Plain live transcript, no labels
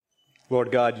Lord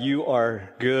God, you are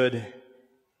good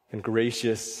and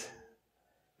gracious.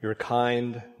 You're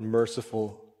kind,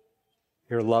 merciful.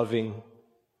 You're loving.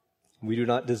 We do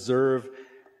not deserve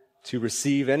to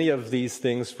receive any of these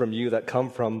things from you that come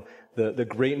from the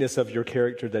greatness of your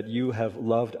character, that you have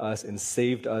loved us and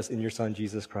saved us in your Son,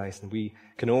 Jesus Christ. And we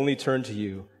can only turn to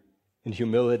you in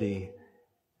humility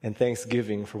and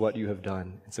thanksgiving for what you have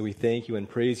done. And so we thank you and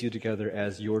praise you together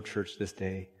as your church this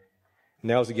day.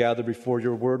 Now as we gather before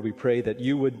your word, we pray that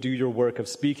you would do your work of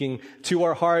speaking to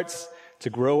our hearts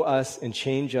to grow us and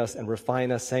change us and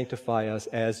refine us, sanctify us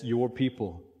as your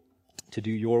people to do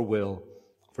your will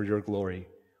for your glory.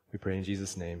 We pray in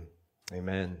Jesus' name.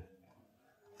 Amen.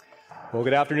 Well,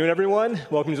 good afternoon, everyone.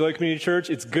 Welcome to Joy Community Church.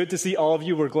 It's good to see all of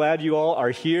you. We're glad you all are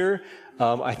here.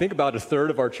 I think about a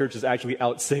third of our church is actually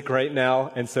out sick right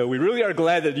now, and so we really are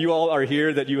glad that you all are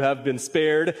here, that you have been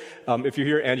spared. If you're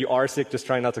here and you are sick, just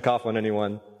try not to cough on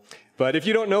anyone. But if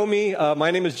you don't know me,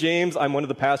 my name is James. I'm one of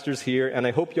the pastors here, and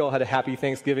I hope you all had a happy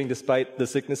Thanksgiving despite the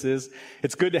sicknesses.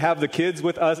 It's good to have the kids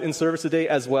with us in service today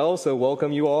as well, so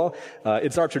welcome you all.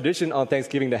 It's our tradition on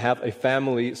Thanksgiving to have a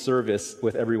family service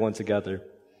with everyone together.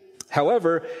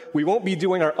 However, we won't be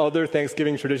doing our other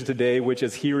Thanksgiving tradition today, which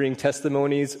is hearing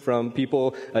testimonies from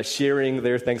people sharing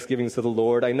their Thanksgivings to the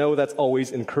Lord. I know that's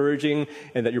always encouraging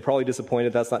and that you're probably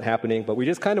disappointed that's not happening, but we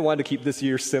just kind of wanted to keep this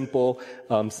year simple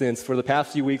since for the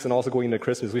past few weeks and also going into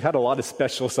Christmas, we've had a lot of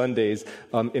special Sundays,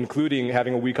 including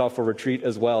having a week off for retreat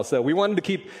as well. So we wanted to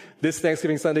keep this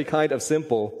Thanksgiving Sunday kind of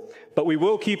simple, but we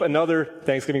will keep another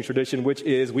Thanksgiving tradition, which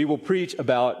is we will preach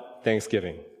about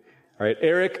Thanksgiving. All right,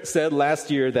 Eric said last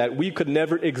year that we could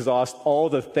never exhaust all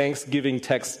the Thanksgiving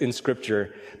texts in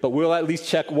Scripture, but we'll at least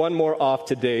check one more off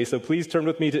today. So please turn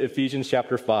with me to Ephesians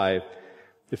chapter 5.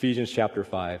 Ephesians chapter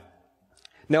 5.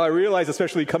 Now I realize,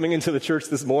 especially coming into the church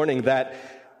this morning, that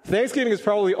Thanksgiving is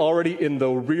probably already in the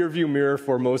rearview mirror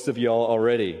for most of y'all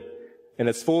already. And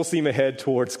it's full steam ahead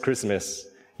towards Christmas.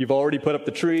 You've already put up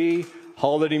the tree.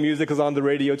 Holiday music is on the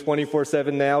radio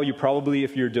 24/7 now. You probably,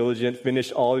 if you're diligent,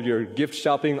 finished all of your gift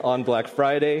shopping on Black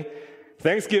Friday.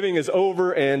 Thanksgiving is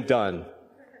over and done.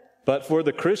 But for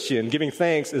the Christian, giving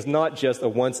thanks is not just a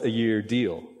once-a-year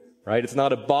deal, right? It's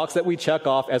not a box that we check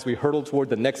off as we hurtle toward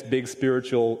the next big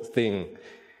spiritual thing.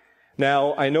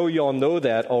 Now, I know you all know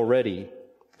that already.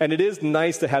 And it is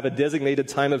nice to have a designated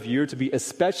time of year to be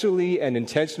especially and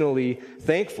intentionally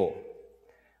thankful.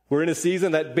 We're in a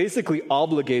season that basically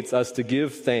obligates us to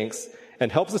give thanks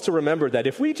and helps us to remember that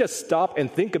if we just stop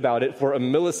and think about it for a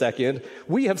millisecond,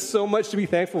 we have so much to be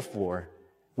thankful for.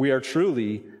 We are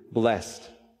truly blessed.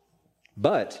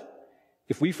 But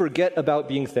if we forget about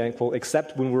being thankful,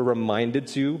 except when we're reminded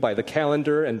to by the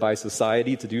calendar and by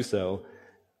society to do so,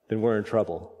 then we're in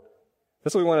trouble.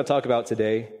 That's what we want to talk about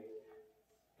today.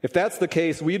 If that's the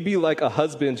case, we'd be like a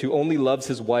husband who only loves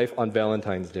his wife on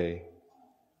Valentine's Day.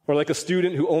 Or like a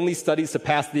student who only studies to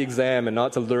pass the exam and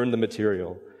not to learn the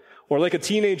material. Or like a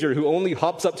teenager who only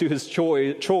hops up to his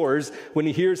chores when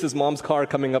he hears his mom's car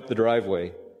coming up the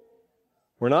driveway.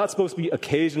 We're not supposed to be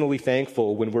occasionally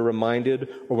thankful when we're reminded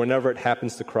or whenever it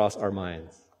happens to cross our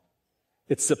minds.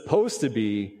 It's supposed to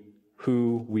be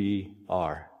who we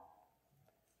are.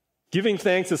 Giving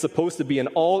thanks is supposed to be an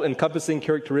all-encompassing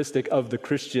characteristic of the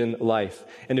Christian life.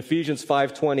 And Ephesians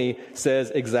 5:20 says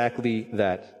exactly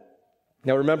that.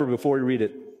 Now remember, before we read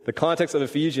it, the context of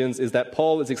Ephesians is that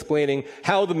Paul is explaining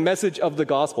how the message of the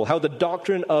gospel, how the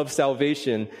doctrine of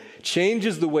salvation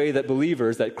changes the way that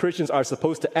believers, that Christians are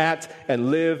supposed to act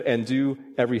and live and do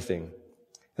everything.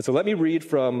 And so let me read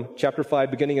from chapter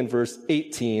 5, beginning in verse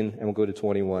 18, and we'll go to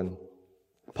 21.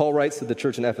 Paul writes to the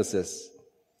church in Ephesus,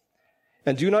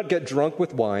 "And do not get drunk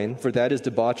with wine, for that is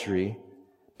debauchery,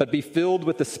 but be filled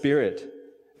with the Spirit,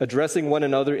 addressing one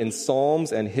another in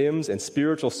psalms and hymns and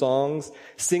spiritual songs,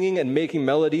 singing and making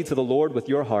melody to the Lord with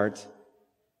your heart."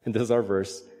 And this is our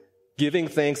verse. "Giving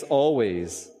thanks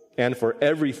always and for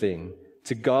everything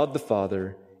to God the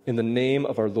Father in the name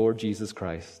of our Lord Jesus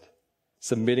Christ,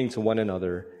 submitting to one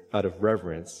another out of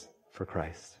reverence for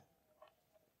Christ."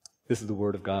 This is the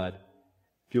word of God.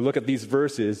 If you look at these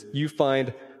verses, you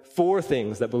find 4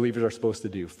 things that believers are supposed to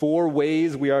do. 4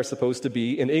 ways we are supposed to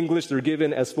be. In English, they're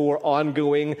given as 4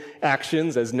 ongoing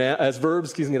actions, as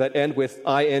verbs, that end with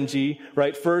ing,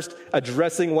 right? First,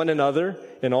 addressing one another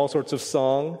in all sorts of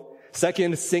song.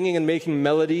 Second, singing and making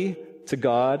melody to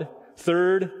God.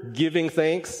 Third, giving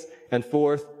thanks. And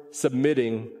fourth,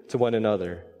 submitting to one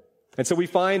another. And so we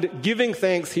find giving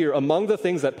thanks here among the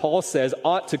things that Paul says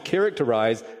ought to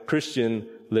characterize Christian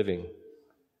living.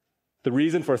 The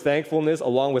reason for thankfulness,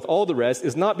 along with all the rest,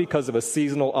 is not because of a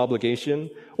seasonal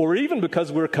obligation or even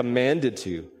because we're commanded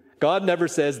to. God never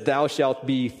says, thou shalt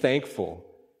be thankful.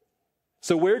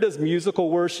 So where does musical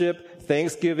worship,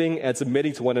 thanksgiving, and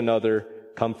submitting to one another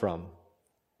come from?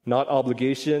 Not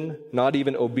obligation, not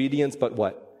even obedience, but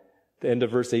what? The end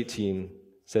of verse 18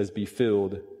 says, be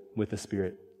filled with the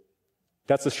Spirit.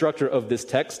 That's the structure of this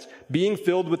text. Being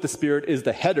filled with the Spirit is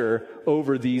the header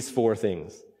over these four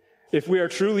things. If we are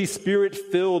truly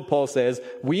Spirit-filled, Paul says,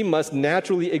 we must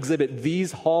naturally exhibit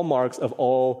these hallmarks of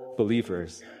all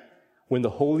believers. When the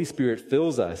Holy Spirit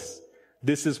fills us,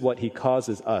 this is what he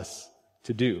causes us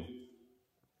to do.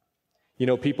 You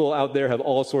know, people out there have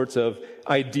all sorts of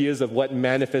ideas of what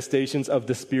manifestations of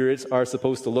the Spirit are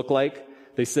supposed to look like.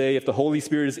 They say if the Holy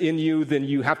Spirit is in you, then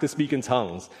you have to speak in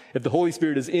tongues. If the Holy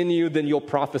Spirit is in you, then you'll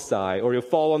prophesy, or you'll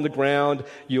fall on the ground,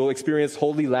 you'll experience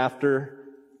holy laughter.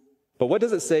 But what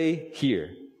does it say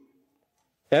here?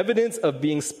 Evidence of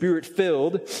being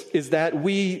Spirit-filled is that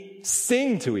we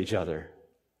sing to each other.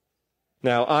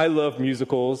 Now, I love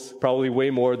musicals, probably way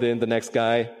more than the next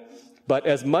guy. But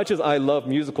as much as I love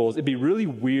musicals, it'd be really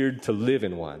weird to live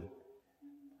in one.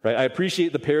 Right? I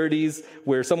appreciate the parodies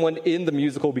where someone in the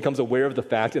musical becomes aware of the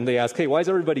fact and they ask, hey, why is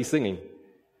everybody singing?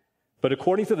 But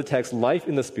according to the text, life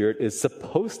in the Spirit is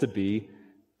supposed to be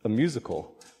a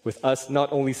musical, with us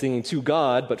not only singing to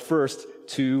God, but first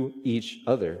to each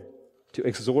other, to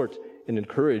exhort and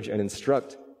encourage and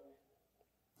instruct.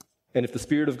 And if the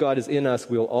Spirit of God is in us,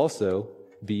 we'll also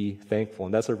be thankful.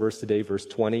 And that's our verse today, verse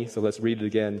 20. So let's read it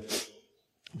again.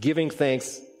 Giving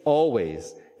thanks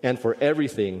always and for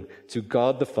everything to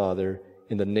God the Father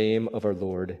in the name of our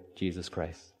Lord Jesus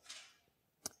Christ.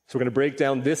 So we're going to break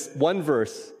down this one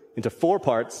verse into four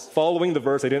parts. Following the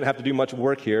verse, I didn't have to do much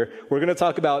work here. We're going to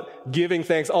talk about giving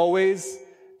thanks always,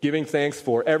 giving thanks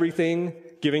for everything,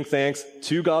 giving thanks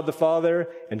to God the Father,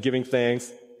 and giving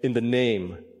thanks in the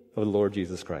name of the Lord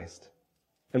Jesus Christ.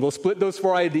 And we'll split those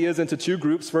four ideas into two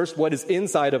groups. First, what is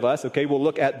inside of us. Okay, we'll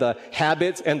look at the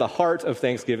habits and the heart of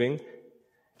thanksgiving.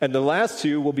 And the last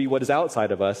two will be what is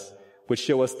outside of us, which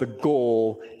show us the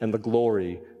goal and the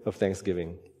glory of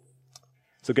thanksgiving.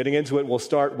 So getting into it, we'll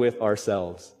start with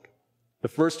ourselves. The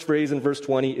first phrase in verse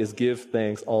 20 is give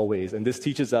thanks always. And this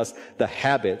teaches us the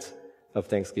habit of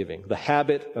thanksgiving. The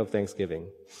habit of thanksgiving.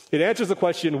 It answers the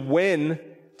question, when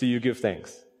do you give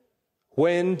thanks?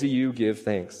 When do you give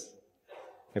thanks?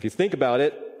 If you think about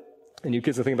it, and you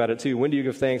kids will think about it too, when do you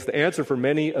give thanks? The answer for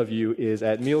many of you is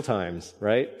at meal times,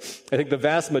 right? I think the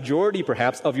vast majority,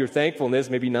 perhaps, of your thankfulness,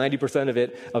 maybe 90% of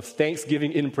it, of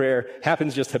thanksgiving in prayer,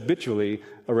 happens just habitually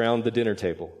around the dinner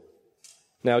table.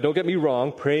 Now, don't get me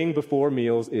wrong, praying before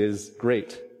meals is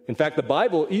great. In fact, the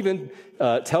Bible even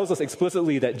tells us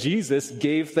explicitly that Jesus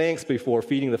gave thanks before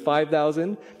feeding the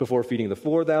 5,000, before feeding the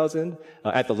 4,000,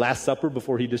 at the Last Supper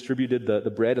before he distributed the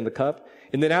bread and the cup.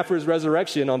 And then after his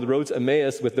resurrection on the road to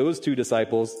Emmaus with those two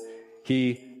disciples,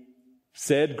 he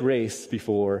said grace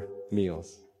before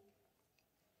meals.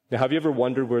 Now, have you ever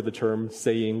wondered where the term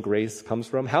saying grace comes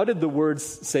from? How did the words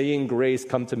saying grace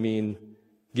come to mean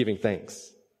giving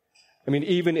thanks? I mean,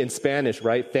 even in Spanish,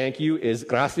 right? Thank you is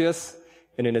gracias.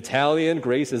 And in Italian,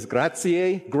 grace is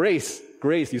grazie. Grace.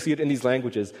 You see it in these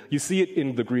languages. You see it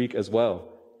in the Greek as well.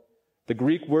 The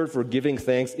Greek word for giving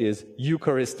thanks is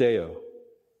eucharisteo.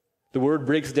 The word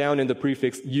breaks down in the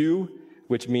prefix eu,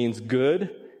 which means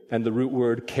good, and the root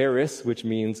word charis, which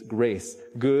means grace.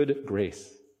 Good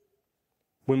grace.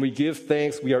 When we give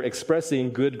thanks, we are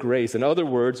expressing good grace. In other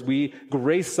words, we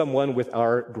grace someone with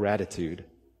our gratitude.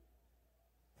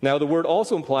 Now, the word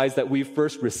also implies that we've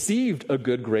first received a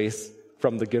good grace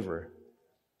from the giver.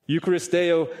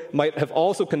 Eucharisteo might have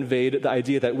also conveyed the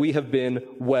idea that we have been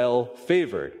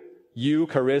well-favored.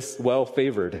 Eucharis,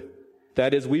 well-favored.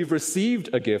 That is, we've received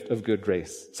a gift of good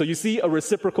grace. So you see a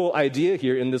reciprocal idea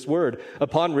here in this word.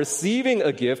 Upon receiving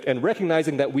a gift and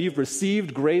recognizing that we've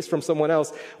received grace from someone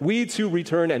else, we too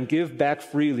return and give back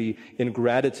freely in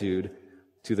gratitude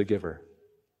to the giver.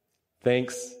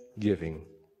 Thanksgiving.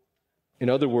 In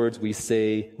other words, we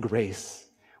say grace.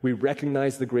 We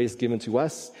recognize the grace given to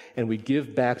us, and we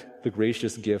give back the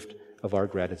gracious gift of our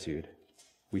gratitude.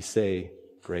 We say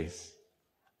grace.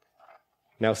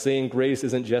 Now, saying grace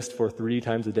isn't just for 3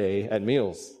 times a day at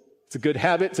meals. It's a good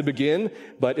habit to begin,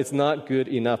 but it's not good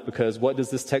enough, because what does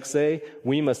this text say?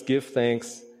 We must give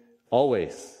thanks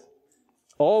always.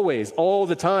 Always, all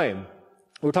the time.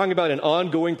 We're talking about an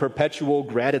ongoing, perpetual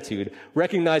gratitude,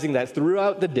 recognizing that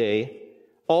throughout the day,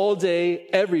 all day,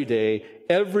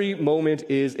 every moment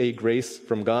is a grace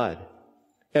from God.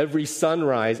 Every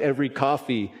sunrise, every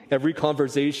coffee, every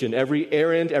conversation, every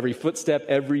errand, every footstep,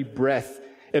 every breath.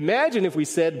 Imagine if we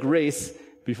said grace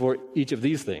before each of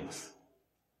these things.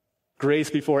 Grace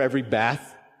before every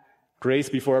bath, Grace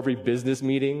before every business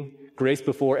meeting, grace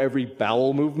before every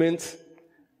bowel movement.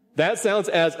 That sounds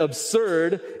as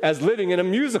absurd as living in a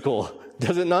musical,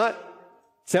 does it not?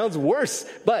 Sounds worse,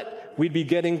 but we'd be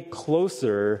getting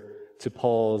closer to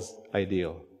Paul's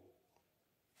ideal.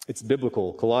 It's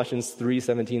biblical. Colossians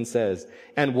 3:17 says,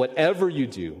 "And whatever you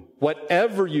do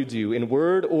in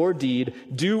word or deed,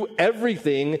 do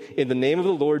everything in the name of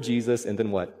the Lord Jesus," and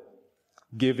then what?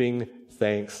 "Giving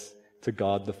thanks to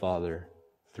God the Father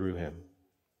through him."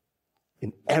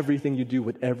 In everything you do,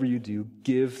 whatever you do,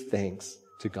 give thanks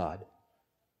to God.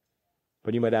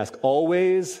 But you might ask,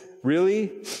 always?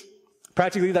 Really?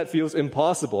 Practically, that feels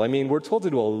impossible. I mean, we're told to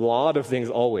do a lot of things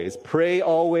always. Pray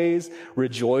always,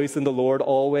 rejoice in the Lord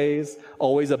always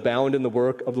abound in the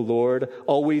work of the Lord,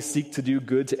 always seek to do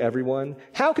good to everyone.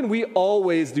 How can we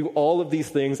always do all of these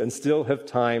things and still have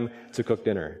time to cook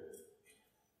dinner?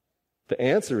 The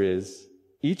answer is,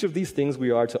 each of these things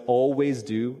we are to always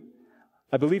do,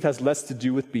 I believe, has less to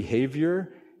do with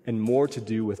behavior and more to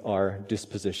do with our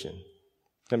disposition.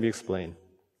 Let me explain.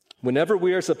 Whenever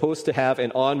we are supposed to have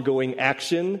an ongoing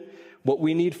action, what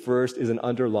we need first is an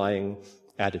underlying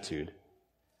attitude.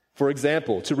 For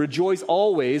example, to rejoice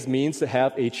always means to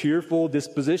have a cheerful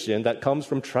disposition that comes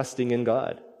from trusting in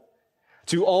God.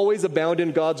 To always abound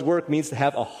in God's work means to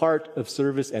have a heart of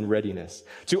service and readiness.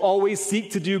 To always seek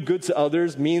to do good to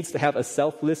others means to have a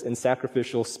selfless and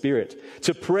sacrificial spirit.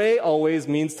 To pray always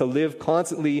means to live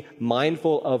constantly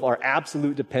mindful of our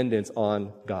absolute dependence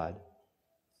on God.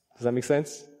 Does that make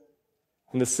sense?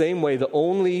 In the same way, the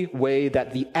only way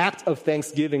that the act of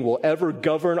thanksgiving will ever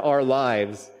govern our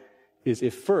lives is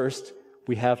if first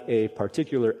we have a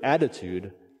particular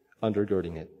attitude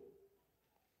undergirding it.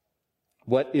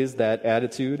 What is that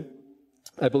attitude?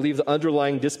 I believe the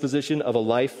underlying disposition of a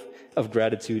life of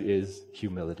gratitude is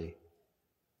humility.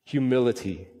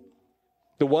 Humility.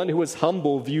 The one who is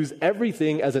humble views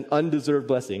everything as an undeserved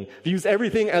blessing, views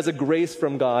everything as a grace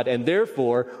from God, and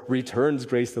therefore returns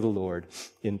grace to the Lord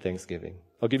in thanksgiving.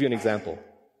 I'll give you an example.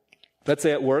 Let's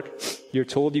say at work, you're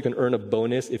told you can earn a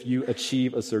bonus if you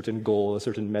achieve a certain goal, a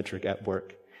certain metric at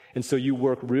work. And so you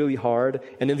work really hard,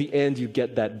 and in the end, you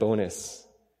get that bonus.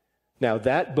 Now,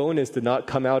 that bonus did not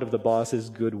come out of the boss's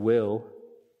goodwill.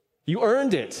 You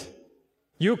earned it.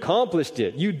 You accomplished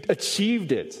it. You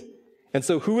achieved it. And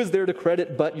so who is there to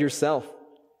credit but yourself?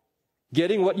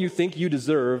 Getting what you think you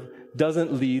deserve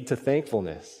doesn't lead to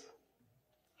thankfulness.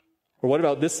 Or what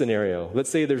about this scenario? Let's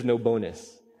say there's no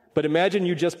bonus. But imagine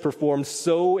you just performed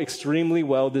so extremely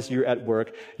well this year at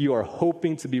work, you are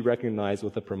hoping to be recognized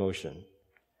with a promotion.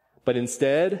 But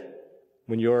instead,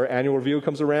 when your annual review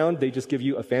comes around, they just give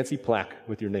you a fancy plaque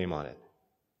with your name on it.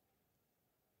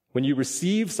 When you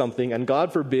receive something, and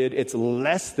God forbid it's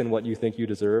less than what you think you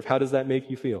deserve, how does that make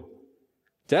you feel?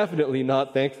 Definitely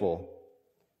not thankful.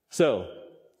 So,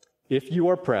 if you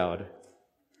are proud,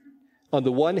 on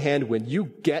the one hand, when you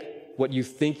get what you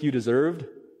think you deserved,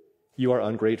 you are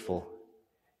ungrateful.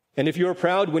 And if you are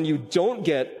proud when you don't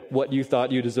get what you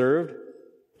thought you deserved,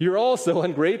 you're also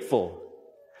ungrateful.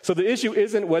 So the issue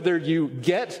isn't whether you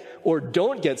get or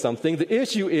don't get something. The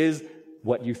issue is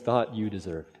what you thought you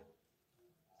deserved.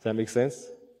 Does that make sense?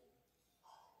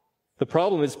 The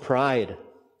problem is pride.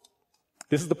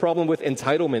 This is the problem with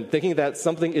entitlement, thinking that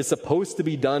something is supposed to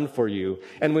be done for you.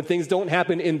 And when things don't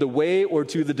happen in the way or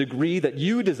to the degree that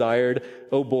you desired,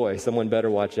 oh boy, someone better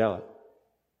watch out.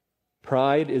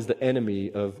 Pride is the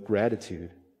enemy of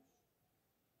gratitude.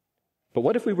 But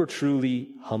what if we were truly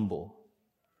humble?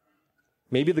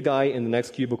 Maybe the guy in the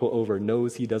next cubicle over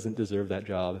knows he doesn't deserve that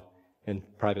job, and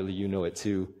privately you know it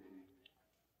too.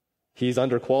 He's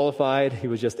underqualified. He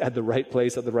was just at the right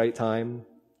place at the right time.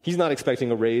 He's not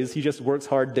expecting a raise. He just works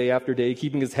hard day after day,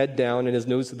 keeping his head down and his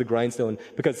nose to the grindstone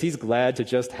because he's glad to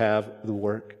just have the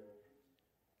work.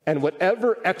 And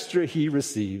whatever extra he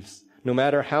receives, no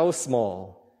matter how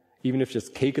small, even if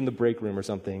just cake in the break room or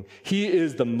something, he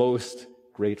is the most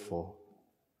grateful.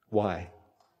 Why?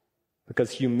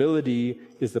 Because humility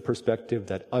is the perspective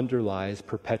that underlies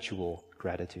perpetual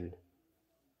gratitude.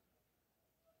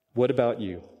 What about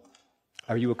you?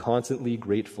 Are you a constantly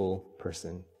grateful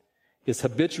person? Is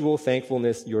habitual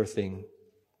thankfulness your thing?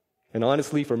 And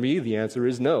honestly, for me, the answer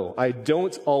is no. I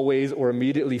don't always or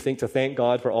immediately think to thank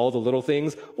God for all the little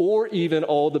things or even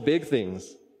all the big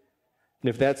things. And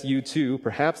if that's you too,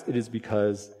 perhaps it is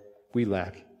because we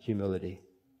lack humility.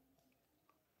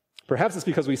 Perhaps it's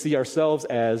because we see ourselves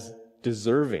as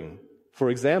deserving.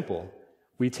 For example,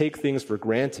 we take things for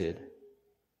granted.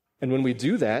 And when we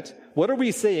do that, what are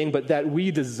we saying but that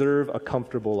we deserve a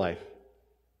comfortable life?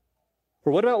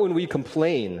 Or what about when we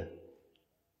complain?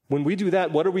 When we do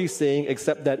that, what are we saying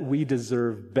except that we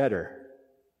deserve better?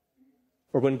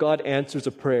 Or when God answers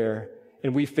a prayer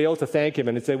and we fail to thank him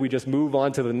and instead we just move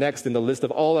on to the next in the list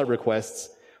of all our requests,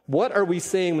 what are we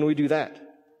saying when we do that?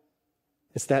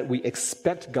 It's that we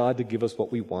expect God to give us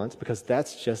what we want because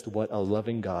that's just what a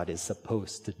loving God is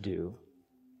supposed to do.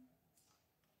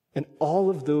 And all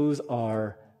of those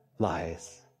are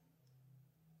lies.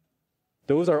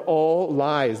 Those are all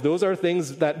lies. Those are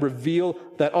things that reveal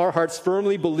that our hearts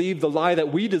firmly believe the lie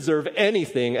that we deserve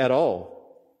anything at all.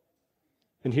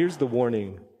 And here's the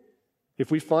warning.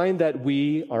 If we find that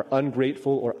we are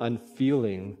ungrateful or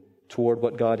unfeeling toward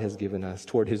what God has given us,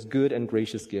 toward his good and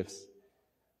gracious gifts,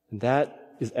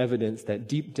 that is evidence that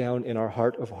deep down in our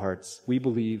heart of hearts, we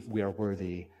believe we are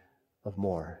worthy of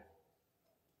more.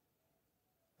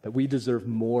 That we deserve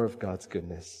more of God's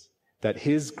goodness. That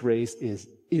his grace is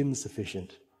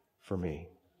insufficient for me.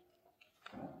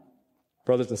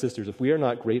 Brothers and sisters, if we are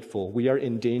not grateful, we are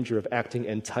in danger of acting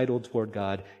entitled toward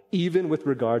God, even with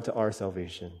regard to our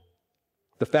salvation.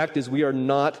 The fact is, we are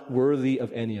not worthy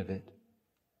of any of it.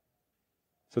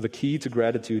 So the key to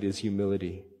gratitude is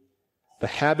humility. The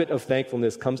habit of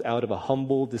thankfulness comes out of a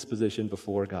humble disposition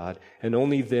before God, and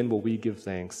only then will we give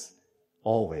thanks,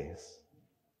 always.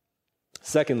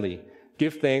 Secondly,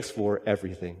 give thanks for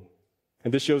everything.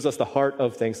 And this shows us the heart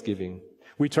of thanksgiving.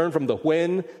 We turn from the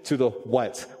when to the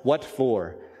what. What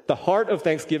for? The heart of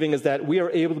thanksgiving is that we are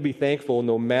able to be thankful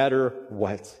no matter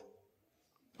what.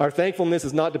 Our thankfulness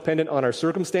is not dependent on our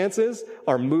circumstances,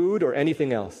 our mood, or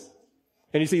anything else.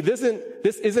 And you see, this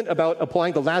isn't about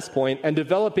applying the last point and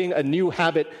developing a new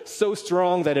habit so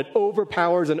strong that it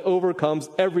overpowers and overcomes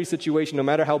every situation, no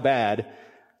matter how bad.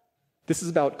 This is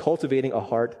about cultivating a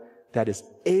heart that is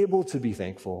able to be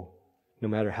thankful, no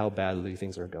matter how badly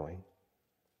things are going.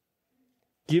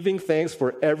 Giving thanks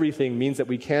for everything means that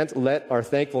we can't let our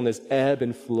thankfulness ebb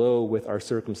and flow with our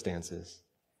circumstances.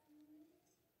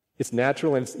 It's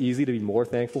natural and it's easy to be more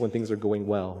thankful when things are going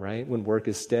well, right? When work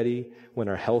is steady, when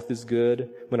our health is good,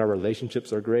 when our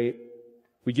relationships are great.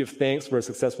 We give thanks for a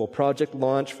successful project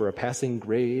launch, for a passing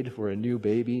grade, for a new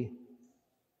baby.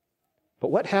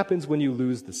 But what happens when you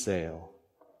lose the sale?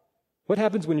 What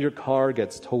happens when your car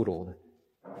gets totaled?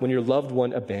 When your loved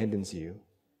one abandons you?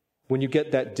 When you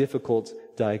get that difficult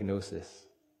diagnosis?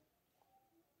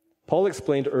 Paul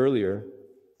explained earlier,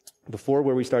 before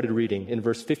where we started reading, in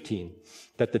verse 15,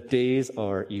 that the days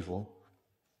are evil.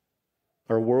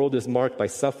 Our world is marked by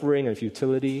suffering and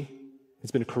futility.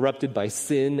 It's been corrupted by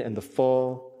sin and the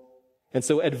fall. And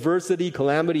so adversity,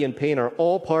 calamity, and pain are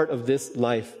all part of this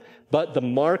life. But the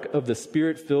mark of the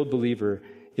Spirit-filled believer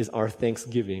is our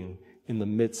thanksgiving in the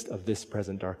midst of this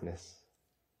present darkness.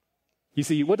 You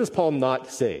see, what does Paul not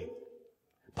say?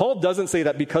 Paul doesn't say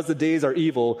that because the days are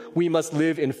evil, we must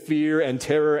live in fear and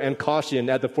terror and caution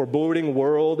at the foreboding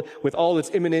world with all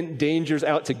its imminent dangers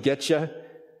out to get you.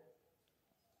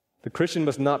 The Christian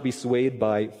must not be swayed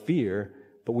by fear,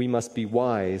 but we must be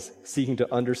wise, seeking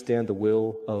to understand the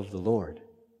will of the Lord.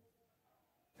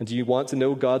 And do you want to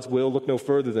know God's will? Look no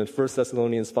further than 1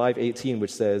 Thessalonians 5:18,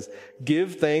 which says,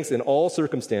 "Give thanks in all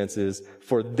circumstances,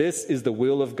 for this is the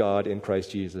will of God in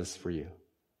Christ Jesus for you."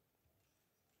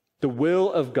 The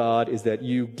will of God is that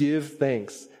you give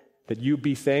thanks, that you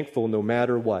be thankful no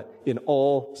matter what, in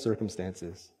all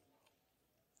circumstances.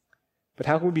 But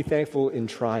how can we be thankful in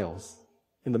trials,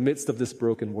 in the midst of this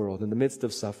broken world, in the midst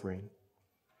of suffering?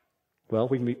 Well,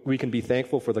 we can be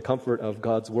thankful for the comfort of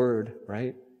God's word,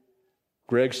 right?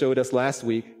 Greg showed us last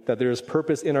week that there is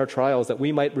purpose in our trials, that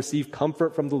we might receive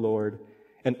comfort from the Lord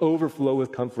and overflow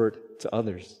with comfort to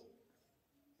others.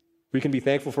 We can be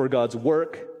thankful for God's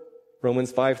work.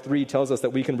 Romans 5:3 tells us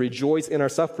that we can rejoice in our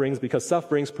sufferings because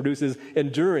sufferings produces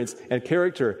endurance and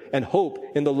character and hope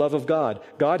in the love of God.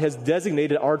 God has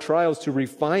designated our trials to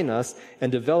refine us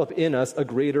and develop in us a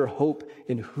greater hope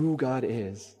in who God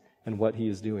is and what he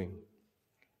is doing.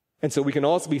 And so we can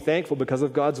also be thankful because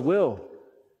of God's will,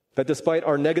 that despite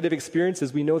our negative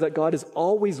experiences, we know that God is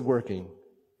always working.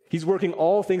 He's working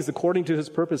all things according to his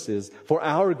purposes for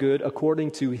our good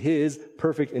according to his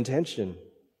perfect intention.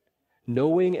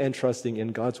 Knowing and trusting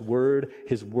in God's word,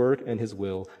 his work, and his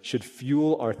will should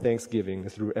fuel our thanksgiving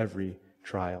through every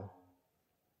trial.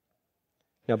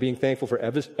 Now, being thankful for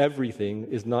everything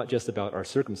is not just about our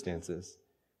circumstances.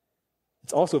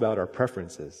 It's also about our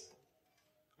preferences.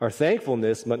 Our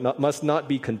thankfulness must not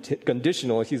be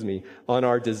conditional, on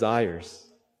our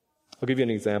desires. I'll give you an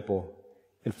example.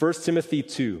 In 1 Timothy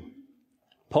 2,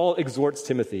 Paul exhorts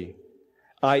Timothy,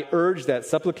 "I urge that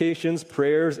supplications,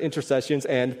 prayers, intercessions,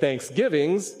 and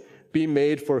thanksgivings be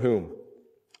made for whom?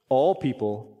 All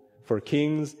people, for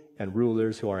kings and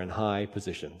rulers who are in high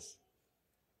positions."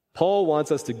 Paul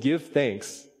wants us to give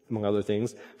thanks, among other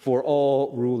things, for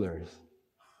all rulers.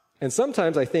 And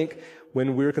sometimes I think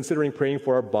when we're considering praying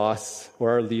for our boss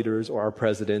or our leaders or our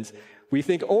presidents, we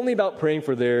think only about praying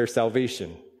for their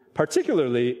salvation,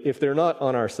 particularly if they're not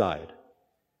on our side.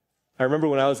 I remember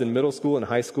when I was in middle school and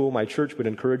high school, my church would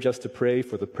encourage us to pray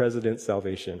for the president's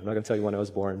salvation. I'm not going to tell you when I was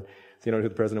born, so you know who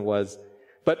the president was.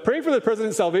 But praying for the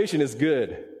president's salvation is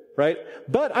good, right?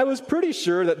 But I was pretty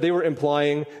sure that they were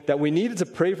implying that we needed to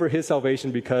pray for his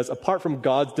salvation because apart from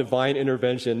God's divine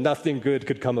intervention, nothing good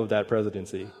could come of that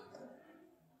presidency.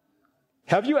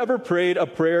 Have you ever prayed a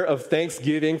prayer of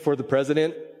thanksgiving for the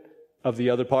president of the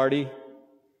other party?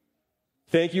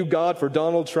 Thank you, God, for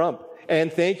Donald Trump.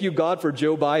 And thank you, God, for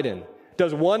Joe Biden.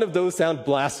 Does one of those sound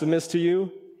blasphemous to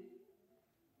you?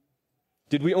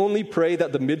 Did we only pray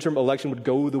that the midterm election would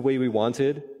go the way we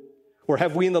wanted? Or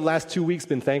have we in the last 2 weeks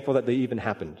been thankful that they even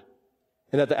happened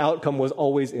and that the outcome was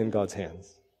always in God's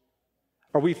hands?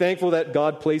 Are we thankful that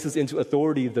God places into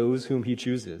authority those whom he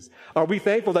chooses? Are we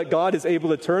thankful that God is able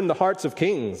to turn the hearts of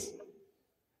kings?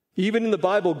 Even in the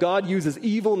Bible, God uses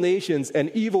evil nations and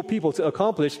evil people to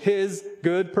accomplish his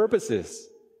good purposes.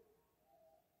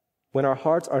 When our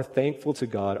hearts are thankful to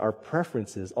God, our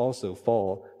preferences also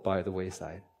fall by the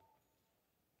wayside.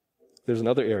 There's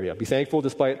another area. Be thankful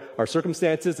despite our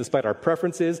circumstances, despite our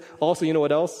preferences. Also, you know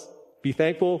what else? Be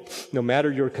thankful no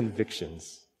matter your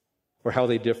convictions or how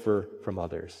they differ from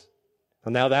others.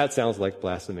 Well, now that sounds like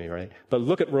blasphemy, right? But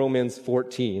look at Romans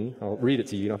 14. I'll read it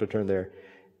to you. You don't have to turn there.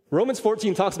 Romans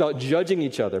 14 talks about judging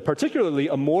each other, particularly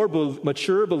a more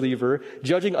mature believer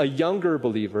judging a younger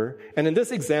believer. And in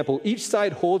this example, each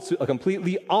side holds to a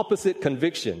completely opposite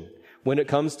conviction when it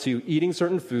comes to eating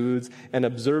certain foods and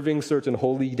observing certain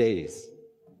holy days.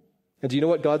 And do you know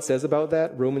what God says about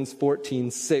that? Romans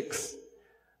 14:6.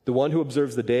 The one who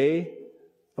observes the day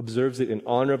observes it in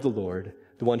honor of the Lord.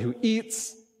 The one who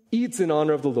eats in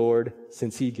honor of the Lord,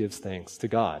 since he gives thanks to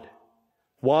God.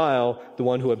 While the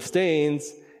one who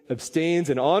abstains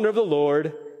in honor of the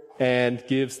Lord and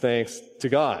gives thanks to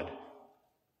God.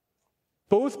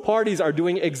 Both parties are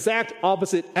doing exact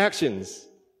opposite actions,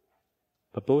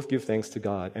 but both give thanks to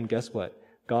God. And guess what?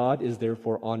 God is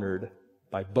therefore honored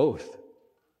by both.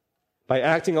 By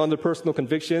acting on their personal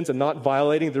convictions and not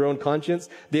violating their own conscience,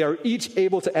 they are each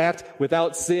able to act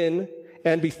without sin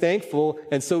and be thankful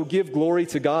and so give glory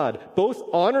to God. Both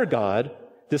honor God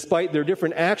despite their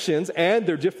different actions and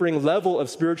their differing level of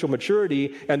spiritual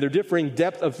maturity and their differing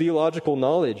depth of theological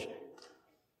knowledge.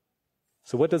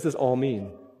 So what does this all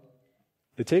mean?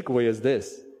 The takeaway is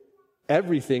this: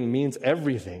 everything means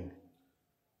everything.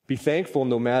 Be thankful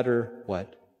no matter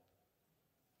what.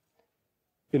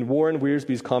 In Warren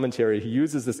Wiersbe's commentary, he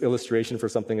uses this illustration for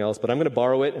something else, but I'm going to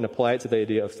borrow it and apply it to the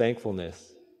idea of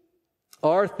thankfulness.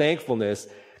 Our thankfulness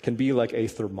can be like a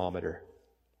thermometer.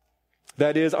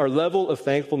 That is, our level of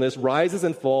thankfulness rises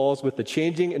and falls with the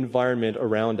changing environment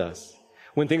around us.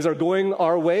 When things are going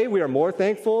our way, we are more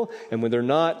thankful, and when they're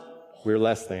not, we're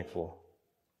less thankful.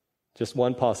 Just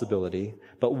one possibility.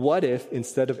 But what if,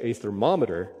 instead of a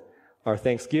thermometer, our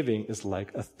thanksgiving is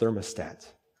like a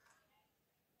thermostat?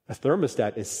 A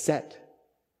thermostat is set.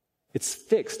 It's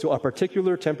fixed to a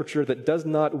particular temperature that does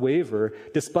not waver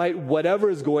despite whatever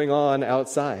is going on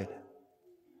outside.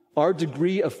 Our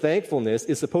degree of thankfulness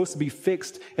is supposed to be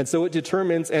fixed, and so it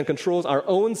determines and controls our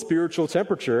own spiritual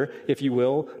temperature, if you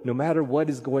will, no matter what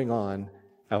is going on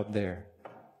out there.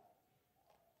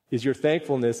 Is your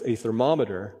thankfulness a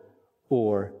thermometer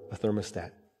or a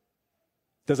thermostat?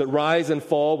 Does it rise and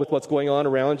fall with what's going on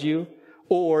around you,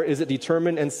 or is it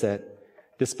determined and set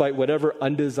despite whatever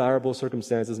undesirable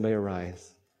circumstances may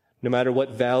arise, no matter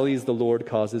what valleys the Lord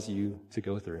causes you to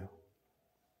go through?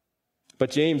 But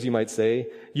James, you might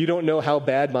say, you don't know how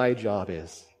bad my job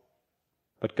is.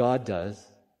 But God does,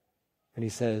 and he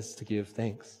says to give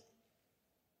thanks.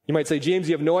 You might say, James,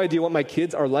 you have no idea what my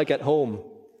kids are like at home.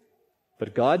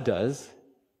 But God does,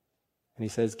 and he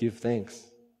says, give thanks.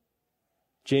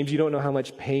 James, you don't know how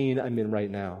much pain I'm in right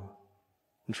now.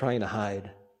 I'm trying to hide.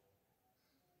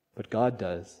 But God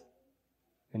does,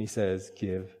 and he says,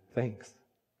 give thanks.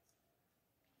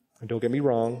 And don't get me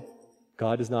wrong,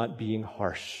 God is not being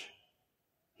harsh.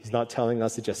 He's not telling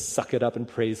us to just suck it up and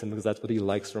praise him because that's what he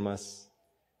likes from us.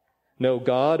 No,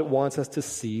 God wants us to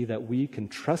see that we can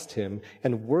trust him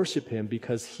and worship him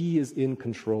because he is in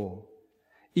control.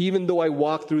 Even though I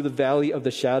walk through the valley of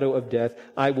the shadow of death,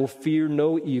 I will fear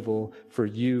no evil, for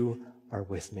you are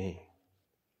with me.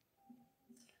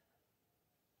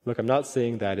 Look, I'm not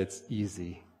saying that it's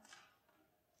easy.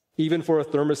 Even for a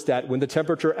thermostat, when the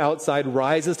temperature outside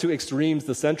rises to extremes,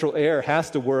 the central air has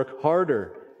to work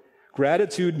harder.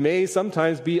 Gratitude may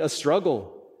sometimes be a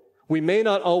struggle. We may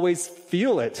not always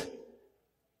feel it.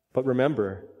 But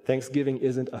remember, Thanksgiving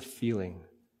isn't a feeling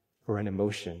or an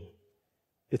emotion.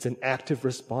 It's an active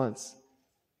response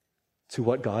to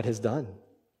what God has done.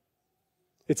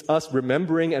 It's us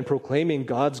remembering and proclaiming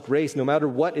God's grace no matter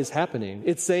what is happening.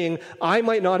 It's saying, I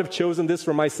might not have chosen this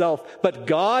for myself, but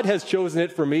God has chosen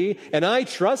it for me, and I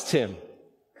trust him.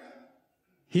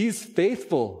 He's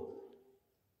faithful,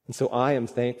 and so I am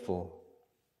thankful.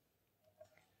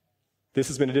 This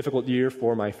has been a difficult year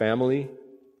for my family.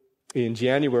 In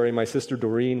January, my sister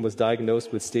Doreen was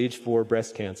diagnosed with stage 4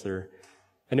 breast cancer,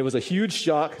 and it was a huge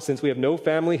shock since we have no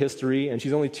family history, and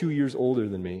she's only 2 years older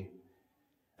than me.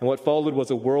 And what followed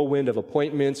was a whirlwind of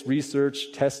appointments,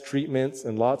 research, test treatments,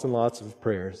 and lots of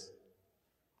prayers.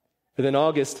 And then in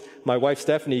August, my wife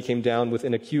Stephanie came down with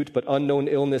an acute but unknown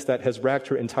illness that has racked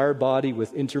her entire body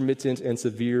with intermittent and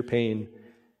severe pain.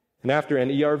 And after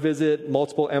an ER visit,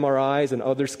 multiple MRIs, and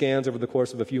other scans over the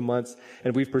course of a few months,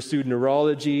 and we've pursued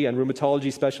neurology and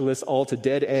rheumatology specialists all to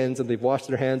dead ends, and they've washed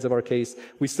their hands of our case,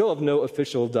 we still have no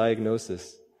official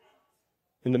diagnosis.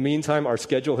 In the meantime, our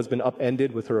schedule has been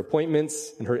upended with her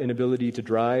appointments and her inability to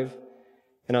drive.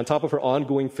 And on top of her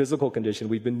ongoing physical condition,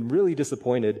 we've been really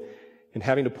disappointed in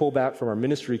having to pull back from our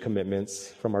ministry commitments,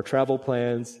 from our travel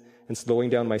plans, and slowing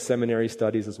down my seminary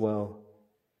studies as well.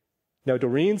 Now,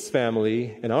 Doreen's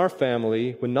family and our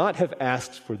family would not have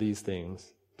asked for these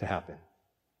things to happen.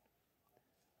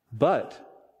 But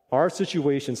our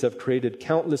situations have created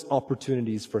countless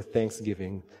opportunities for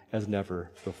thanksgiving as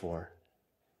never before.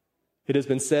 It has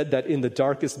been said that in the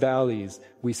darkest valleys,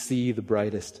 we see the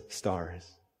brightest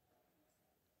stars.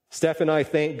 Steph and I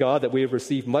thank God that we have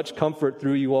received much comfort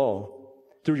through you all,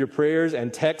 through your prayers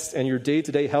and texts and your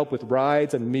day-to-day help with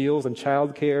rides and meals and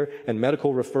childcare and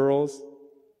medical referrals.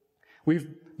 We've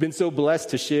been so blessed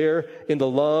to share in the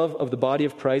love of the body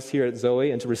of Christ here at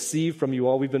Zoe and to receive from you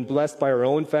all. We've been blessed by our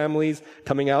own families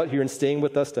coming out here and staying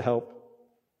with us to help.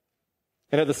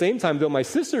 And at the same time, though, my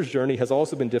sister's journey has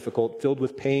also been difficult, filled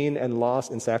with pain and loss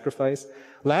and sacrifice.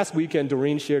 Last weekend,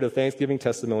 Doreen shared a Thanksgiving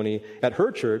testimony at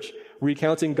her church,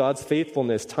 recounting God's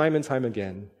faithfulness time and time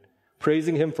again,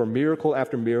 praising him for miracle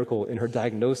after miracle in her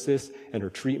diagnosis and her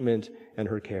treatment and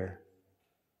her care.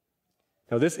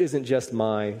 Now, this isn't just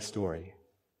my story,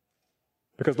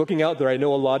 because looking out there, I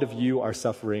know a lot of you are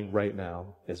suffering right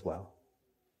now as well.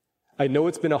 I know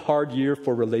it's been a hard year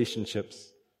for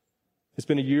relationships. It's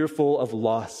been a year full of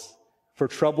loss, for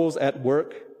troubles at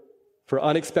work, for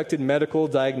unexpected medical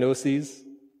diagnoses.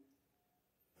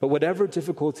 But whatever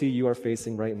difficulty you are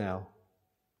facing right now,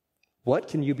 what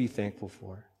can you be thankful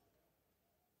for?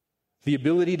 The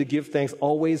ability to give thanks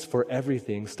always for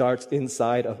everything starts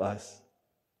inside of us.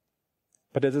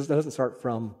 But it doesn't start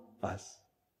from us.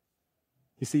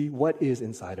 You see, what is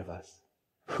inside of us?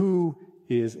 Who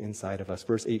is inside of us?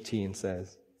 Verse 18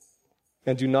 says,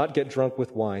 "And do not get drunk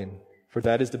with wine, for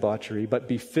that is debauchery, but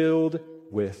be filled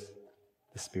with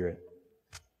the Spirit."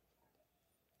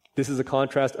 This is a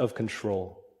contrast of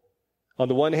control. On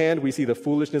the one hand, we see the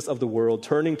foolishness of the world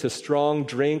turning to strong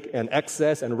drink and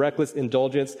excess and reckless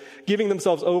indulgence, giving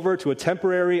themselves over to a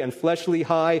temporary and fleshly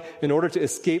high in order to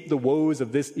escape the woes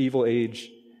of this evil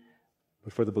age.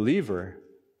 But for the believer,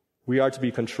 we are to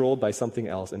be controlled by something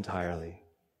else entirely.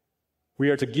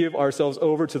 We are to give ourselves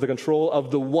over to the control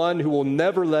of the one who will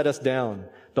never let us down,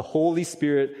 the Holy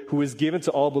Spirit, who is given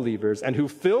to all believers and who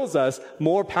fills us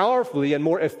more powerfully and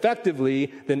more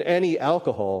effectively than any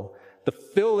alcohol. The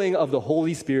filling of the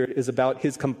Holy Spirit is about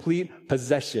his complete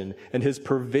possession and his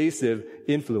pervasive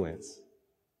influence.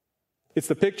 It's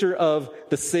the picture of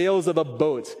the sails of a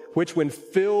boat, which when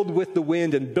filled with the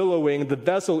wind and billowing, the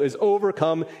vessel is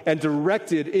overcome and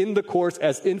directed in the course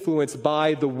as influenced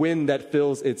by the wind that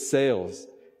fills its sails.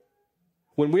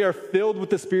 When we are filled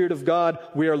with the Spirit of God,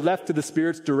 we are left to the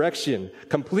Spirit's direction,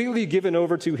 completely given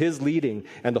over to his leading,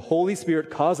 and the Holy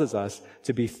Spirit causes us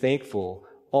to be thankful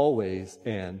always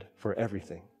and for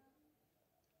everything.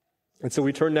 And so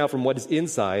we turn now from what is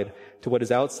inside to what is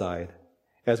outside,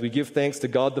 as we give thanks to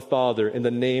God the Father in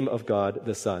the name of God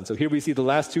the Son. So here we see the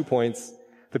last 2 points,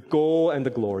 the goal and the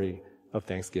glory of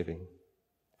thanksgiving.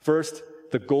 First,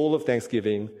 the goal of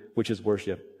thanksgiving, which is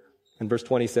worship. And verse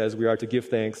 20 says we are to give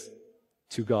thanks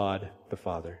to God the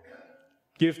Father.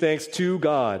 Give thanks to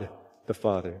God the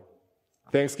Father.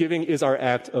 Thanksgiving is our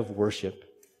act of worship.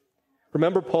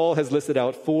 Remember, Paul has listed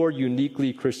out 4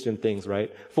 uniquely Christian things,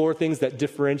 right? 4 things that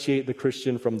differentiate the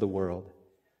Christian from the world.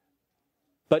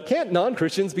 But can't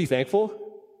non-Christians be thankful?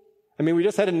 I mean, we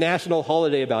just had a national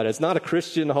holiday about it. It's not a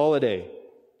Christian holiday.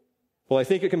 Well, I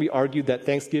think it can be argued that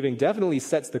Thanksgiving definitely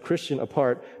sets the Christian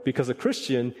apart because a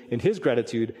Christian, in his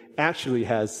gratitude, actually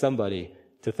has somebody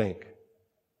to thank.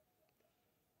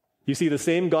 You see, the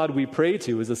same God we pray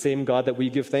to is the same God that we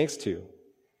give thanks to.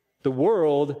 The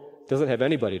world doesn't have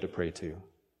anybody to pray to.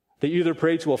 They either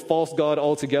pray to a false God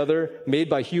altogether, made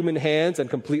by human hands and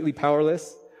completely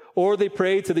powerless, or they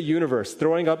pray to the universe,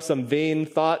 throwing up some vain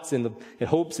thoughts and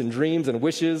hopes and dreams and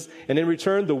wishes, and in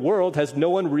return, the world has no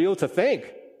one real to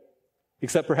thank,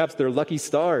 except perhaps their lucky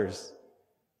stars.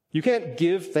 You can't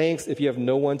give thanks if you have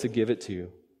no one to give it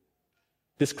to.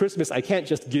 This Christmas, I can't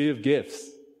just give gifts.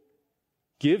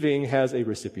 Giving has a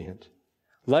recipient.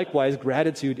 Likewise,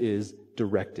 gratitude is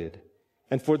directed.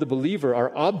 And for the believer,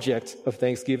 our object of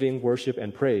thanksgiving, worship,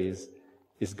 and praise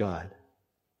is God.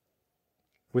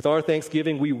 With our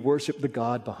thanksgiving, we worship the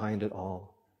God behind it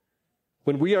all.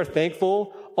 When we are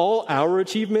thankful, all our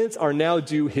achievements are now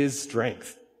due His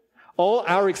strength. All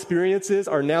our experiences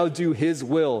are now due His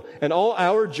will, and all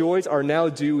our joys are now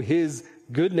due His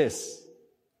goodness.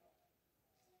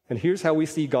 And here's how we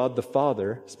see God the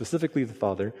Father, specifically the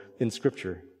Father, in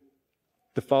Scripture.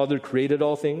 The Father created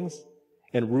all things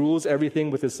and rules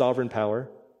everything with His sovereign power.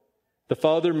 The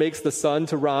Father makes the sun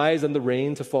to rise and the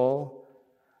rain to fall.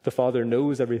 The Father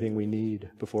knows everything we need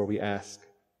before we ask.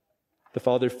 The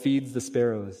Father feeds the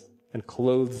sparrows and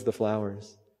clothes the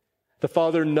flowers. The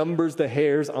Father numbers the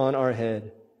hairs on our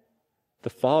head. The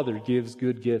Father gives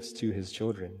good gifts to His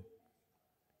children.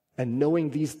 And knowing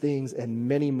these things and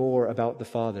many more about the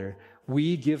Father,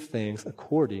 we give thanks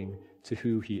according to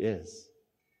who He is.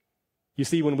 You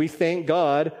see, when we thank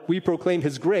God, we proclaim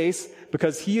His grace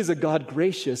because He is a God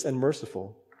gracious and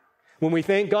merciful. When we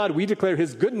thank God, we declare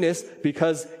His goodness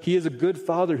because He is a good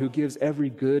Father who gives every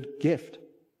good gift.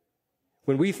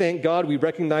 When we thank God, we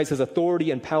recognize His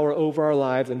authority and power over our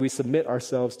lives, and we submit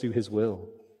ourselves to His will.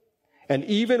 And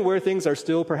even where things are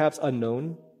still perhaps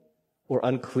unknown or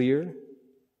unclear,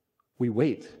 we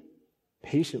wait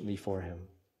patiently for Him.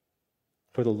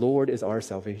 For the Lord is our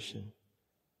salvation.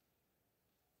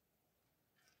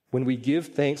 When we give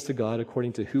thanks to God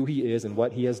according to who He is and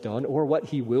what He has done, or what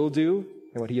He will do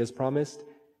and what He has promised,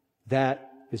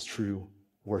 that is true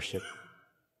worship.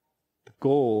 The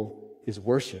goal is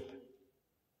worship.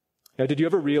 Now, did you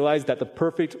ever realize that the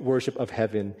perfect worship of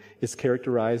heaven is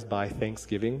characterized by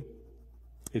thanksgiving?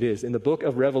 It is. In the book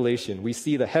of Revelation, we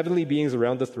see the heavenly beings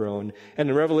around the throne, and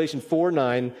in Revelation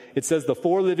 4:9, it says the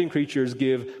four living creatures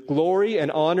give glory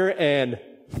and honor and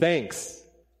thanks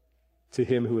to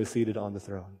Him who is seated on the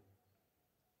throne.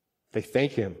 They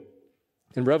thank Him.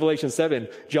 In Revelation 7,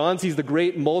 John sees the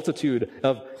great multitude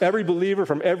of every believer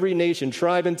from every nation,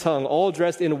 tribe, and tongue, all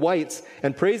dressed in white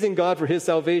and praising God for His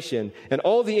salvation. And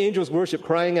all the angels worship,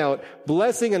 crying out,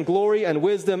 blessing and glory and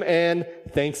wisdom and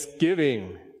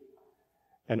thanksgiving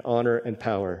and honor and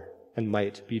power and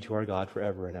might be to our God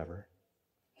forever and ever.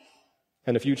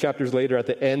 And a few chapters later, at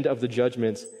the end of the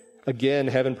judgments, again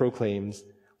heaven proclaims,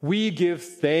 we give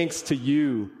thanks to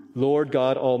you, Lord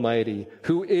God Almighty,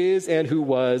 who is and who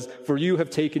was, for you have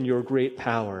taken your great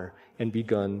power and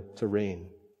begun to reign.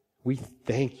 We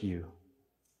thank you.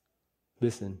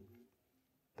 Listen,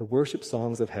 the worship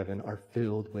songs of heaven are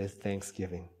filled with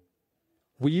thanksgiving.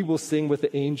 We will sing with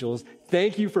the angels,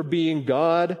 thank you for being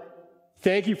God.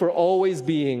 Thank you for always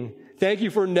being. Thank you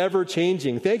for never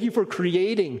changing. Thank you for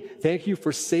creating. Thank you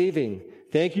for saving.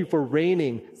 Thank you for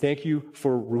reigning. Thank you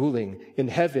for ruling. In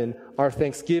heaven, our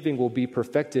thanksgiving will be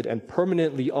perfected and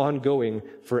permanently ongoing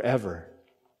forever.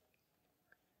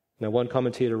 Now, one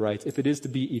commentator writes, if it is to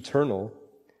be eternal,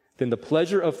 then the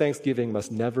pleasure of thanksgiving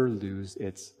must never lose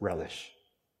its relish.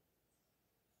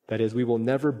 That is, we will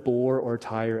never bore or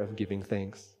tire of giving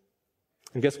thanks.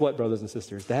 And guess what, brothers and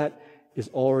sisters? That is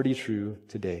already true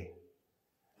today.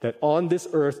 That on this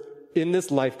earth, in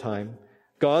this lifetime,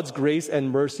 God's grace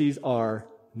and mercies are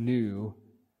new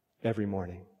every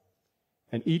morning.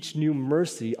 And each new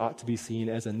mercy ought to be seen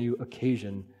as a new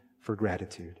occasion for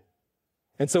gratitude.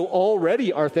 And so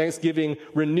already our thanksgiving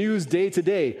renews day to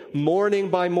day, morning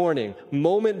by morning,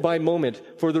 moment by moment,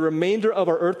 for the remainder of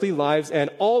our earthly lives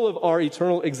and all of our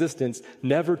eternal existence,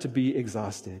 never to be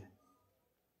exhausted.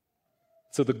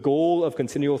 So the goal of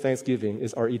continual thanksgiving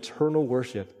is our eternal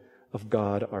worship of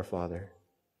God our Father.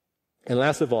 And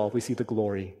last of all, we see the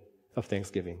glory of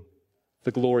thanksgiving.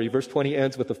 The glory. Verse 20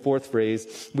 ends with the fourth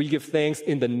phrase, we give thanks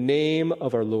in the name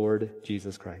of our Lord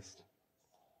Jesus Christ.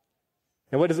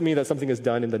 And what does it mean that something is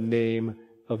done in the name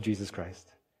of Jesus Christ?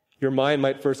 Your mind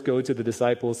might first go to the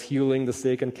disciples healing the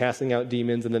sick and casting out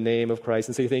demons in the name of Christ.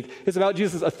 And so you think it's about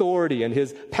Jesus' authority and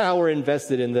His power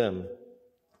invested in them.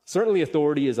 Certainly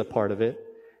authority is a part of it.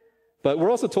 But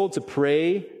we're also told to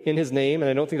pray in His name, and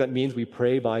I don't think that means we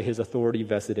pray by His authority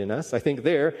vested in us. I think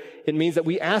there, it means that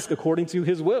we ask according to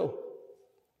His will.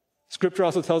 Scripture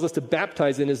also tells us to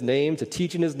baptize in his name, to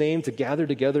teach in his name, to gather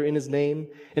together in his name.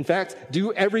 In fact,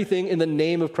 do everything in the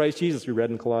name of Christ Jesus, we read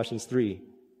in Colossians 3.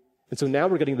 And so now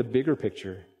we're getting the bigger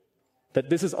picture, that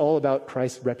this is all about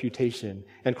Christ's reputation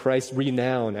and Christ's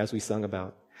renown, as we sung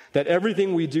about. That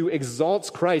everything we do exalts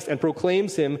Christ and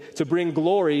proclaims him to bring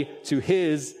glory to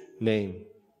his name.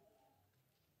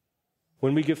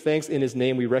 When we give thanks in his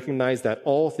name, we recognize that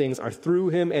all things are through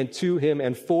him and to him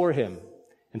and for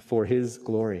his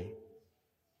glory.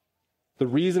 The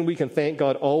reason we can thank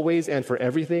God always and for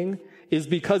everything is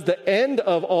because the end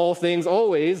of all things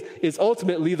always is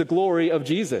ultimately the glory of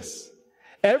Jesus.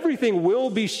 Everything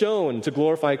will be shown to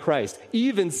glorify Christ,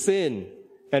 even sin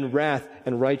and wrath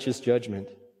and righteous judgment.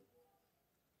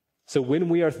 So when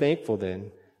we are thankful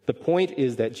then, the point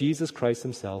is that Jesus Christ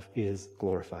himself is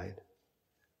glorified.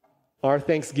 Our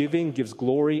thanksgiving gives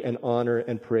glory and honor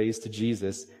and praise to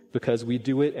Jesus because we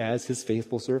do it as his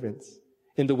faithful servants,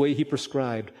 in the way he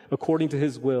prescribed, according to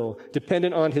his will,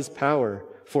 dependent on his power,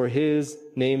 for his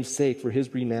name's sake, for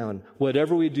his renown.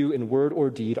 Whatever we do in word or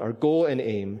deed, our goal and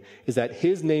aim is that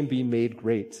his name be made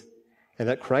great and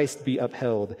that Christ be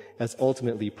upheld as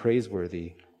ultimately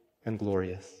praiseworthy and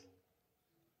glorious.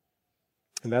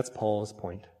 And that's Paul's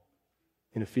point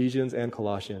in Ephesians and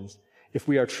Colossians. If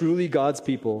we are truly God's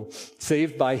people,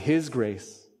 saved by his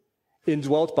grace,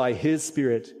 indwelt by his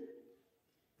Spirit,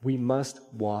 we must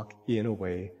walk in a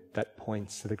way that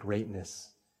points to the greatness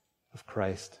of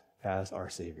Christ as our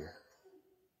Savior.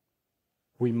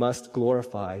 We must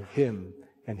glorify him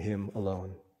and him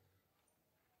alone.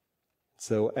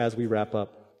 So as we wrap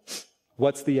up,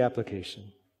 what's the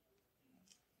application?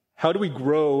 How do we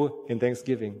grow in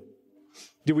thanksgiving?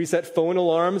 Do we set phone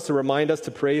alarms to remind us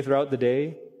to pray throughout the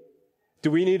day? Do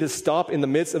we need to stop in the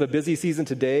midst of a busy season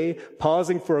today,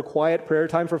 pausing for a quiet prayer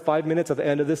time for 5 minutes at the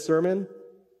end of this sermon?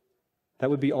 That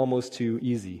would be almost too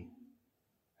easy.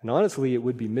 And honestly, it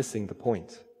would be missing the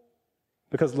point.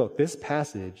 Because look, this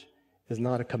passage is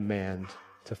not a command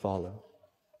to follow.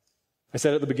 I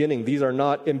said at the beginning, these are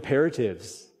not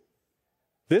imperatives.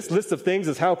 This list of things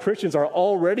is how Christians are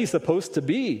already supposed to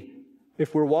be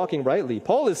if we're walking rightly.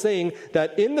 Paul is saying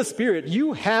that in the Spirit,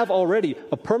 you have already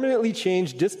a permanently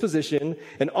changed disposition,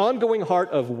 an ongoing heart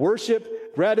of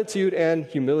worship, gratitude, and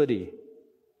humility.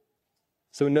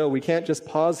 So no, we can't just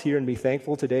pause here and be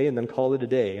thankful today and then call it a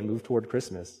day and move toward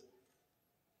Christmas.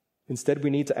 Instead, we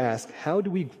need to ask, how do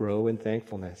we grow in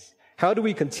thankfulness? How do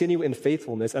we continue in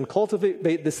faithfulness and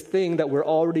cultivate this thing that we're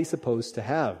already supposed to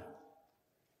have?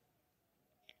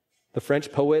 The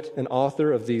French poet and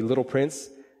author of The Little Prince,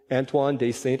 Antoine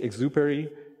de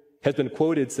Saint-Exupéry, has been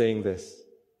quoted saying this: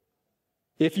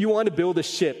 "If you want to build a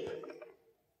ship,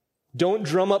 don't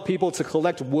drum up people to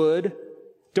collect wood,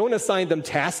 don't assign them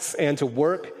tasks and to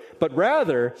work, but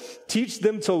rather teach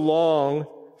them to long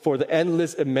for the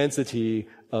endless immensity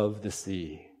of the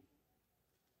sea."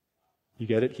 You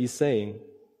get it? He's saying,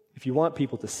 if you want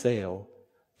people to sail,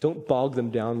 don't bog them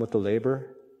down with the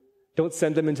labor. Don't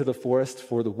send them into the forest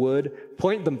for the wood.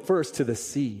 Point them first to the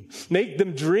sea. Make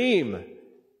them dream,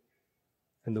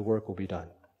 and the work will be done.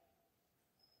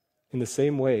 In the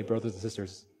same way, brothers and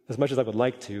sisters, as much as I would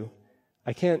like to,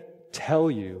 I can't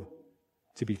tell you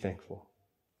to be thankful.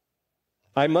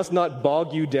 I must not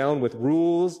bog you down with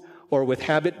rules or with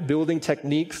habit-building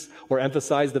techniques or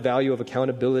emphasize the value of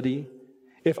accountability.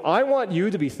 If I want you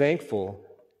to be thankful,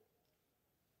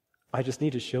 I just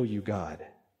need to show you God.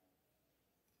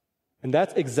 And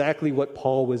that's exactly what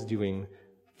Paul was doing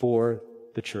for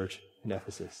the church in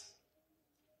Ephesus.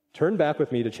 Turn back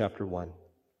with me to chapter 1.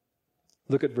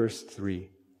 Look at verse 3.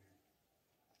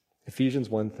 Ephesians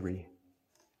 1:3.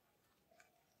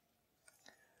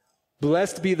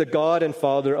 "Blessed be the God and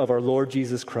Father of our Lord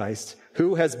Jesus Christ,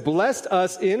 who has blessed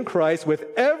us in Christ with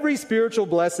every spiritual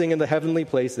blessing in the heavenly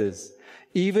places,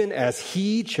 even as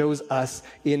he chose us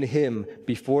in him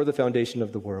before the foundation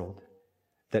of the world,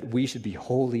 that we should be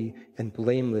holy and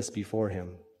blameless before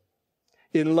him.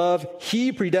 In love,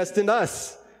 he predestined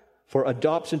us for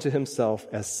adoption to himself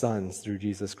as sons through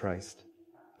Jesus Christ,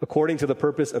 according to the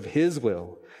purpose of his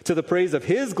will, to the praise of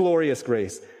his glorious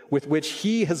grace, with which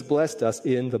he has blessed us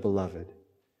in the beloved."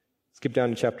 Skip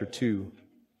down to chapter 2,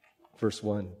 verse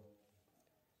 1.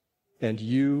 "And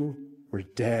you were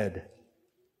dead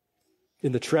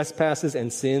in the trespasses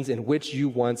and sins in which you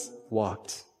once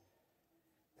walked."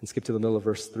 And skip to the middle of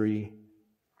verse 3.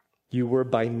 "You were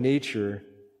by nature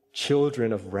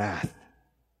children of wrath,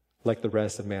 like the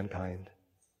rest of mankind."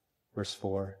 Verse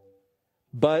 4.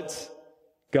 But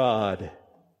God,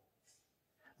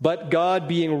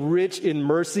 being rich in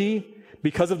mercy,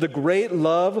 because of the great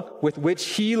love with which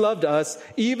he loved us,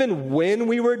 even when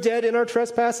we were dead in our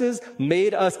trespasses,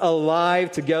 made us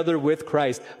alive together with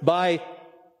Christ. By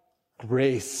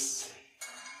grace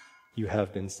you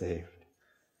have been saved.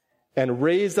 And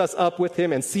raised us up with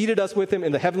him and seated us with him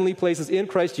in the heavenly places in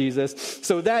Christ Jesus,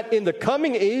 so that in the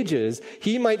coming ages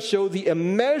he might show the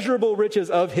immeasurable riches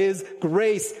of his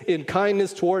grace in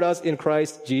kindness toward us in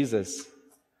Christ Jesus.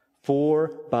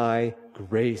 For by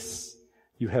grace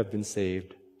you have been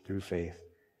saved through faith.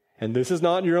 And this is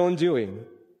not your own doing.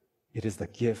 It is the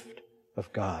gift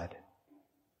of God,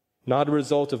 not a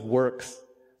result of works,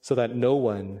 so that no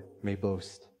one may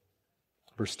boast.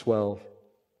 Verse 12.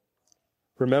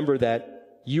 Remember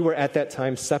that you were at that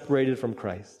time separated from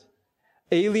Christ,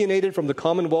 alienated from the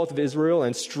commonwealth of Israel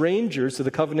and strangers to the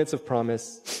covenants of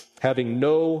promise, having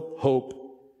no hope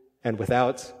and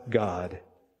without God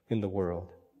in the world.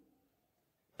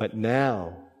 But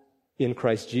now, in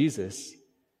Christ Jesus,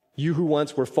 you who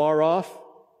once were far off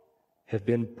have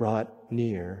been brought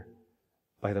near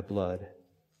by the blood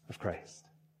of Christ.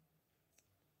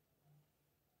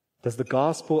 Does the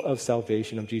gospel of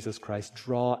salvation of Jesus Christ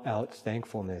draw out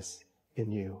thankfulness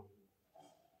in you?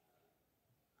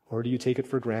 Or do you take it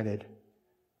for granted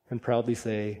and proudly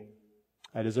say,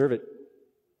 I deserve it,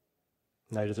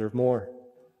 and I deserve more?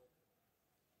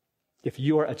 If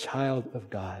you are a child of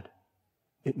God,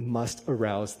 it must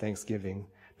arouse thanksgiving,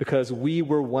 because we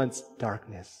were once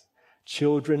darkness,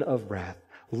 children of wrath,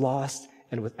 lost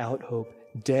and without hope,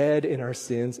 dead in our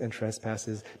sins and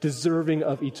trespasses, deserving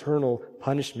of eternal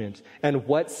punishment. And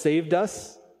what saved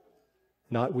us?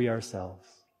 Not we ourselves,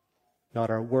 not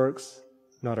our works,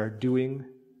 not our doing,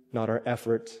 not our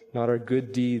effort, not our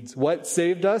good deeds. What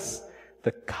saved us?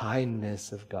 The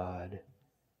kindness of God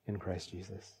in Christ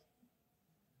Jesus.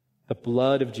 The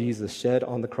blood of Jesus shed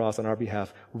on the cross on our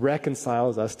behalf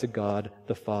reconciles us to God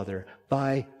the Father.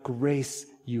 By grace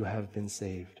you have been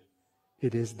saved.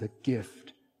 It is the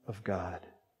gift of God.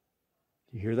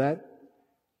 Do you hear that?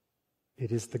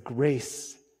 It is the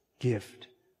grace gift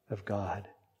of God.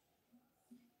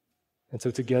 And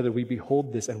so together we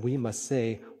behold this and we must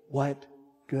say, what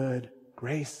good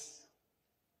grace.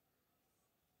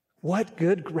 What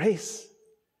good grace.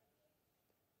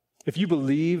 If you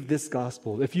believe this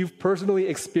gospel, if you've personally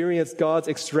experienced God's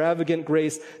extravagant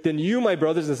grace, then you, my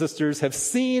brothers and sisters, have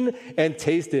seen and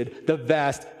tasted the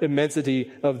vast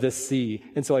immensity of the sea.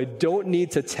 And so I don't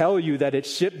need to tell you that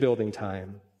it's shipbuilding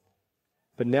time.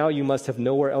 But now you must have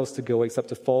nowhere else to go except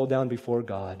to fall down before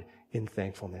God in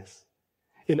thankfulness,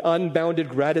 in unbounded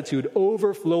gratitude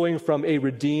overflowing from a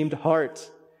redeemed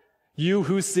heart. You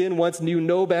whose sin once knew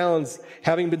no bounds,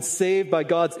 having been saved by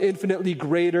God's infinitely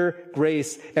greater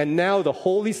grace, and now the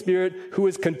Holy Spirit, who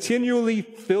is continually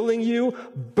filling you,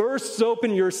 bursts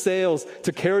open your sails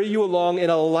to carry you along in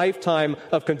a lifetime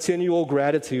of continual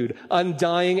gratitude,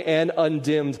 undying and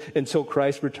undimmed until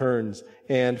Christ returns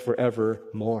and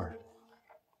forevermore.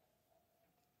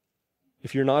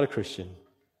 If you're not a Christian,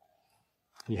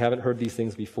 you haven't heard these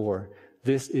things before,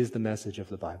 this is the message of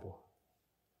the Bible.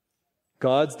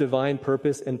 God's divine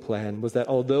purpose and plan was that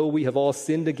although we have all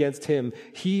sinned against him,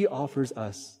 he offers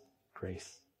us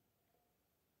grace,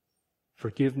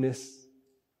 forgiveness,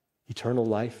 eternal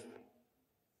life,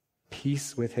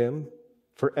 peace with him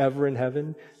forever in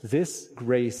heaven. This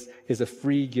grace is a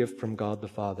free gift from God the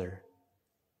Father,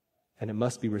 and it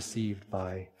must be received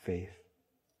by faith.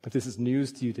 If this is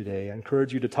news to you today, I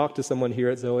encourage you to talk to someone here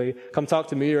at Zoe. Come talk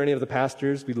to me or any of the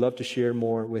pastors. We'd love to share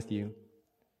more with you.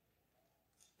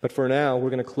 But for now,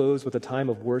 we're going to close with a time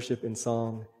of worship and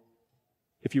song.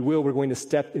 If you will, we're going to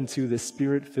step into this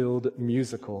Spirit-filled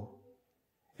musical.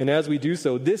 And as we do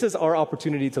so, this is our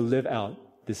opportunity to live out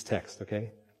this text, okay?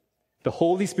 The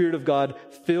Holy Spirit of God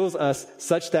fills us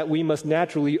such that we must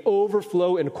naturally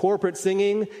overflow in corporate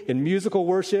singing, in musical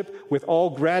worship, with all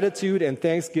gratitude and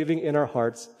thanksgiving in our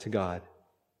hearts to God.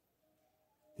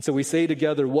 And so we say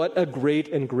together, what a great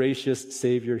and gracious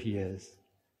Savior he is.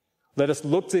 Let us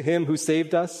look to him who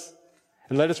saved us,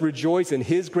 and let us rejoice in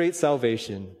his great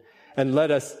salvation, and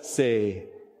let us say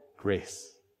grace.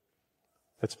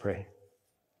 Let's pray.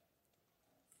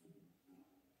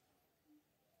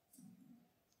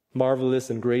 Marvelous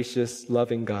and gracious,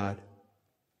 loving God,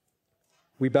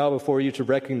 we bow before you to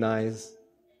recognize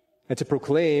and to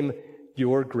proclaim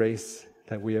your grace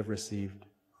that we have received.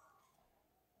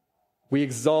 We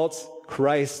exalt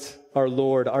Christ, our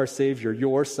Lord, our Savior,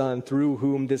 your Son, through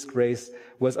whom this grace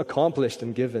was accomplished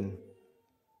and given.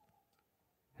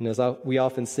 And as we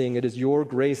often sing, it is your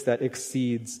grace that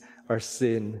exceeds our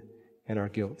sin and our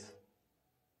guilt.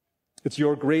 It's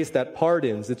your grace that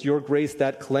pardons. It's your grace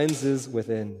that cleanses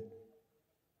within.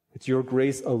 It's your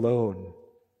grace alone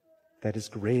that is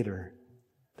greater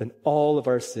than all of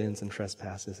our sins and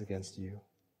trespasses against you.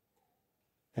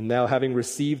 And now, having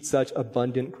received such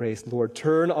abundant grace, Lord,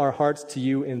 turn our hearts to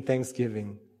you in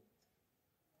thanksgiving,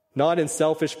 not in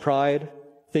selfish pride,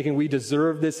 thinking we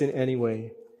deserve this in any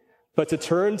way, but to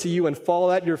turn to you and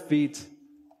fall at your feet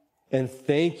and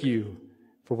thank you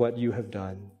for what you have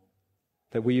done,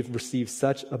 that we've received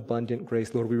such abundant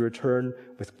grace. Lord, we return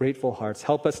with grateful hearts.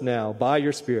 Help us now, by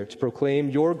your Spirit, to proclaim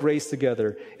your grace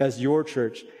together as your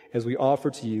church, as we offer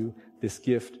to you this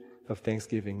gift of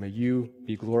thanksgiving. May you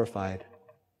be glorified.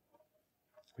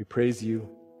 We praise you.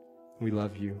 We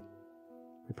love you.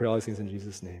 We pray all these things in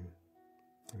Jesus' name.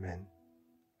 Amen.